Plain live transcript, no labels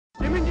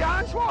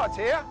Schwartz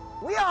here.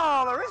 We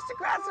all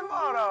aristocrats of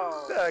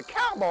autos. The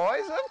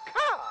cowboys of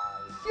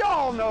cars.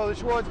 Y'all know the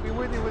Schwartz be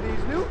with you with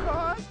these new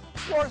cars.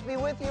 Schwartz be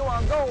with you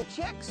on gold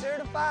check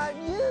certified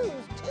used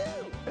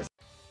too.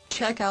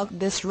 Check out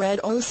this red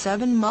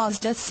 '07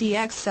 Mazda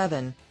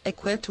CX-7,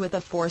 equipped with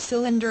a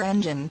 4-cylinder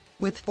engine,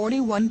 with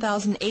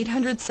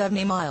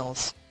 41,870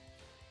 miles.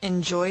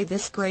 Enjoy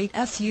this great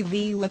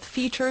SUV with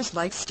features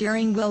like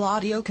steering wheel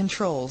audio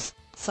controls,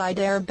 side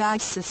airbag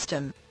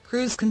system,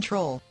 cruise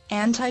control,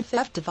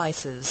 anti-theft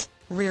devices,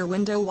 rear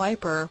window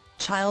wiper,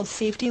 child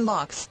safety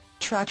locks,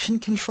 traction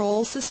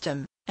control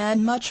system,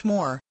 and much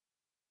more.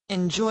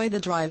 Enjoy the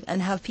drive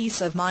and have peace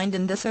of mind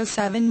in this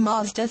 '07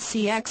 Mazda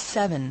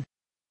CX-7.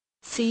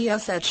 See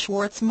us at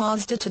Schwartz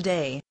Mazda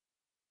today.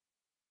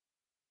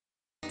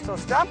 So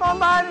stop on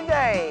by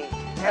today,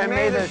 And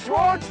may the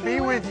Schwartz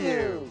be with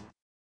you.